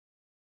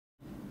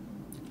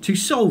To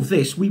solve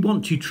this, we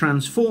want to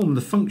transform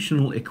the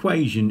functional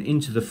equation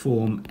into the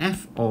form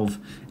f of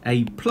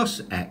a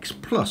plus x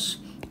plus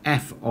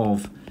f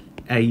of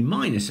a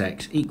minus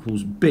x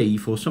equals b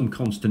for some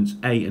constants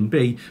a and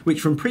b,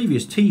 which from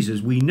previous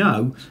teasers we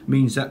know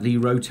means that the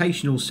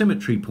rotational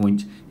symmetry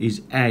point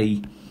is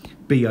a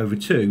b over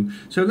 2.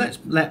 So let's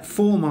let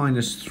 4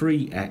 minus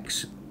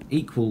 3x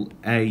equal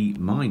a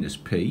minus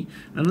p,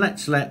 and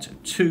let's let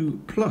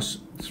 2 plus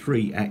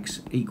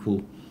 3x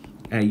equal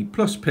a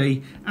plus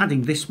p.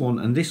 Adding this one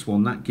and this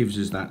one, that gives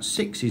us that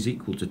 6 is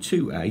equal to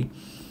 2a,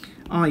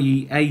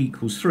 i.e. a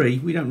equals 3.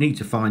 We don't need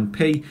to find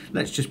p.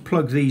 Let's just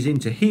plug these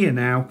into here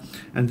now,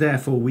 and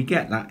therefore we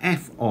get that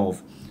f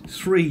of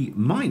 3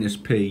 minus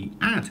p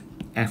add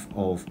f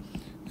of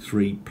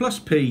 3 plus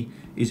p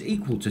is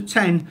equal to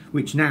 10,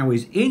 which now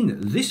is in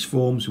this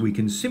form, so we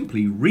can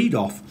simply read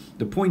off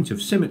the point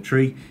of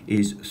symmetry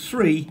is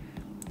 3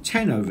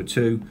 10 over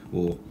 2,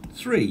 or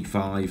 3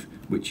 5,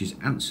 which is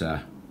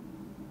answer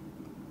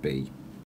B.